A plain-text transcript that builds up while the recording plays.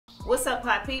What's up,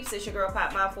 Pot Peeps? It's your girl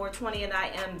Pot Mom 420, and I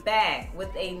am back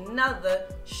with another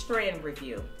strand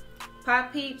review.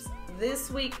 Pot Peeps,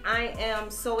 this week I am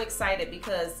so excited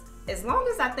because as long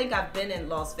as I think I've been in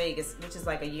Las Vegas, which is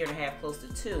like a year and a half, close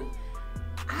to 2,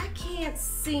 I can't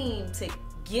seem to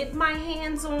get my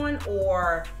hands on,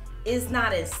 or it's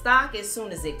not in stock as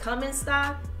soon as it come in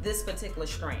stock, this particular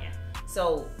strand.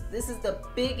 So this is the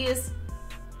biggest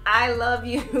I love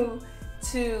you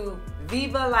to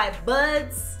Viva La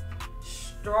Buds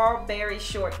strawberry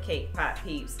shortcake, Pot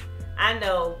Peeps. I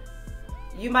know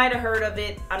you might have heard of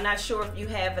it. I'm not sure if you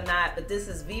have or not, but this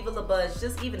is Viva La Buds.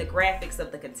 Just even the graphics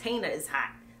of the container is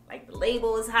hot. Like the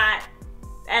label is hot.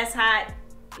 That's hot.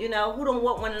 You know, who don't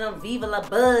want one of them Viva La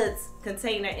Buds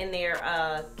container in their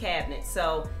cabinet?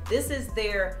 So this is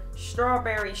their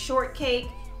strawberry shortcake.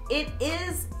 It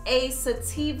is a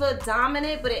sativa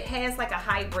dominant, but it has like a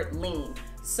hybrid lean.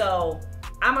 So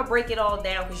I'm gonna break it all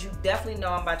down because you definitely know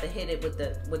I'm about to hit it with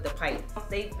the pipe.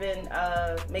 They've been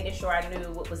making sure I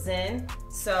knew what was in.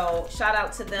 So shout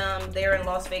out to them. They're in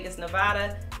Las Vegas,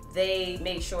 Nevada. They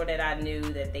made sure that I knew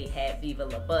that they had Viva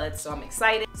La Buds, so I'm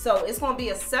excited. So it's gonna be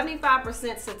a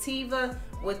 75% sativa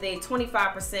with a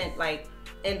 25% like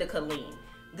indica lean.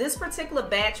 This particular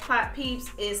batch, Pot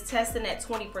Peeps, is testing at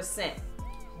 20%.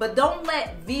 But don't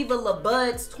let Viva La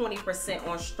Buds 20%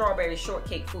 on strawberry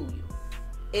shortcake fool you.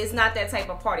 It's not that type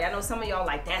of party. I know some of y'all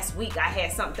like, that's weak, I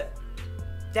had something.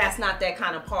 That's not that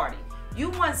kind of party. You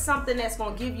want something that's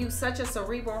gonna give you such a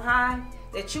cerebral high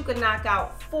that you can knock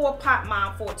out 4 Pot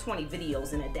Mom 420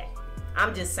 videos in a day.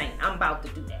 I'm just saying, I'm about to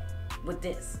do that with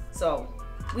this. So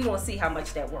we gonna see how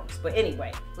much that works. But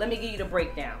anyway, let me give you the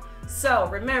breakdown. So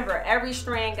remember, every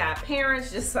strand got parents,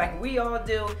 just like we all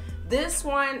do. This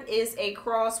one is a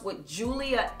cross with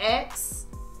Julia X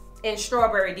and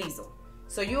Strawberry Diesel.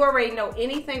 So you already know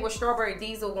anything with Strawberry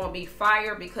Diesel gonna be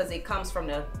fire because it comes from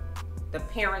the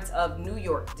parents of New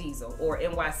York Diesel or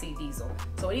NYC Diesel.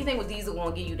 So anything with Diesel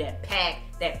gonna give you that pack,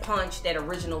 that punch, that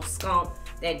original skunk,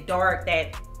 that dark,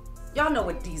 that y'all know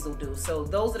what Diesel do. So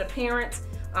those are the parents.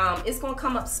 It's gonna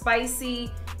come up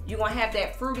spicy. You're gonna have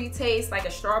that fruity taste, like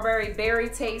a strawberry berry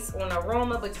taste on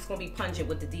aroma, but it's gonna be pungent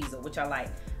with the Diesel, which I like.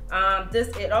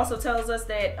 It also tells us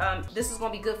that this is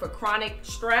gonna be good for chronic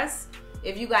stress.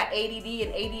 If you got ADD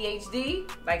and ADHD,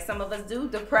 like some of us do,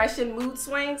 depression, mood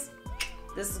swings,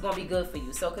 this is gonna be good for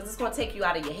you. So, because it's gonna take you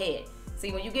out of your head.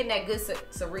 See, when you're getting that good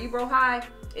cerebral high,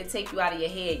 it takes you out of your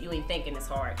head. You ain't thinking as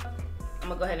hard. I'm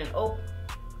gonna go ahead and oh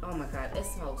my God, it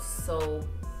smells so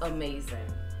amazing.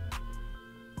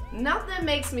 Nothing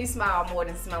makes me smile more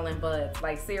than smelling buds.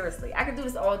 Like seriously, I could do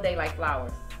this all day like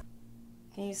flowers.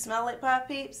 Can you smell it, Pot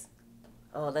Peeps?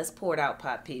 Oh, let's pour it out,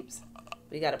 Pot Peeps.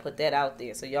 We got to put that out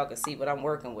there so y'all can see what I'm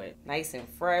working with. Nice and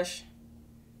fresh.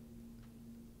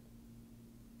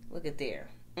 Look at there.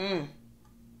 All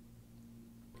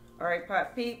right,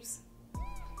 Pot Peeps.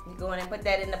 You go in and put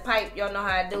that in the pipe. Y'all know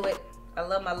how I do it. I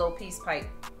love my little peace pipe.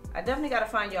 I definitely got to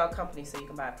find y'all a company so you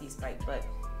can buy a peace pipe, but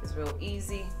it's real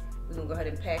easy. We're going to go ahead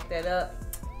and pack that up.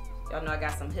 Y'all know I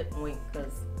got some hip wink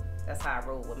because that's how I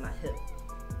roll with my hip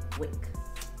wick.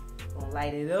 Gonna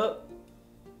light it up.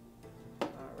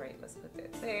 Alright, let's put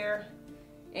that there.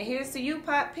 And here's to you,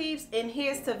 Pot Peeps, and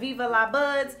here's to Viva La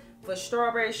Buds for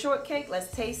strawberry shortcake.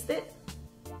 Let's taste it.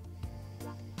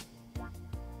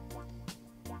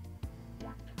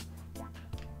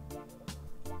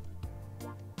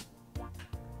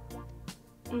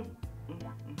 I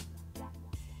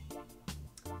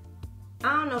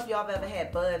don't know if y'all have ever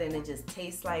had bud and it just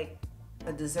tastes like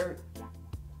a dessert.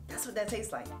 That's what that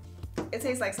tastes like. It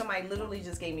tastes like somebody literally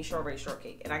just gave me strawberry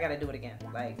shortcake and I gotta do it again.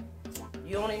 Like,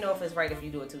 you only know if it's right if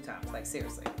you do it 2 times. Like,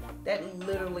 seriously. That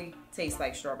literally tastes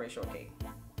like strawberry shortcake.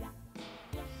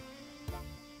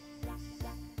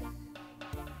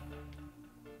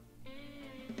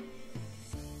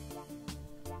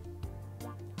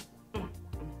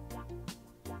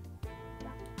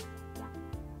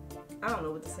 I don't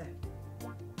know what to say.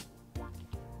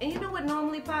 And you know what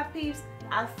normally, Pot Peeps?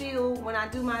 I feel when I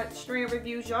do my strand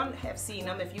reviews, y'all have seen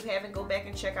them. If you haven't, go back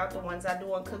and check out the ones I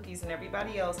do on cookies and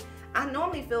everybody else. I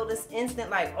normally feel this instant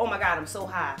like, oh my God, I'm so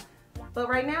high. But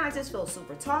right now I just feel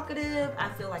super talkative. I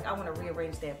feel like I want to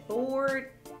rearrange that board.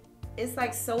 It's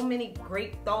like so many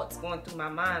great thoughts going through my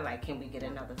mind. Like, can we get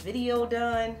another video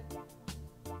done?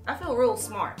 I feel real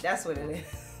smart. That's what it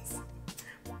is.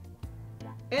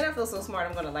 And I feel so smart,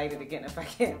 I'm going to light it again if I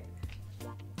can.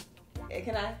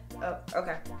 Can I? Oh,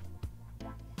 okay.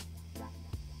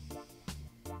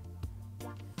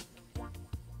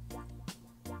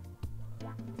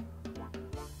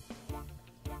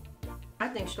 I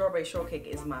think strawberry shortcake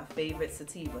is my favorite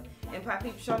sativa. And Pot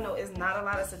Peeps, y'all know there's not a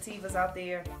lot of sativas out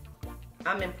there.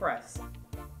 I'm impressed.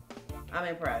 I'm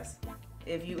impressed.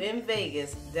 If you in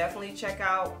Vegas, definitely check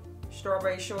out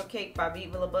Strawberry Shortcake by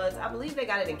Viva La Buds. I believe they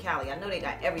got it in Cali. I know they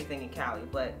got everything in Cali,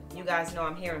 but you guys know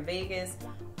I'm here in Vegas.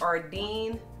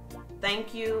 Ardeen,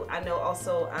 thank you. I know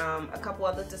also a couple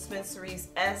other dispensaries,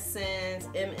 Essence,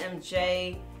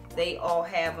 MMJ, they all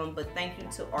have them, but thank you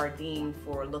to Ardeen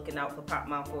for looking out for Pop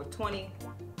Mouth 420.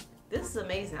 This is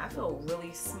amazing. I feel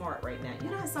really smart right now. You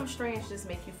know how some strains just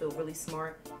make you feel really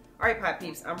smart? All right, Pop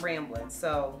Peeps, I'm rambling.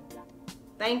 So,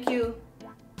 thank you.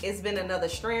 It's been another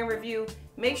strain review.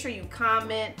 Make sure you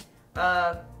comment.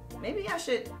 Maybe I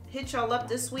should hit y'all up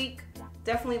this week.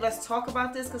 Definitely let's talk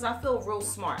about this because I feel real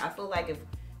smart. I feel like if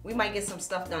we might get some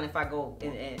stuff done if I go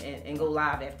and go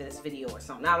live after this video or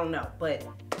something. I don't know. But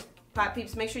Pop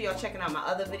Peeps, make sure y'all checking out my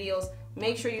other videos.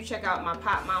 Make sure you check out my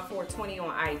Pop Mouth 420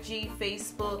 on IG,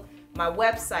 Facebook, my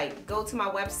website. Go to my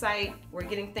website. We're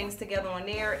getting things together on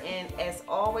there. And as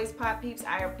always, Pop Peeps,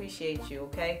 I appreciate you,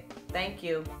 okay? Thank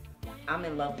you. I'm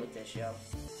in love with this, yo.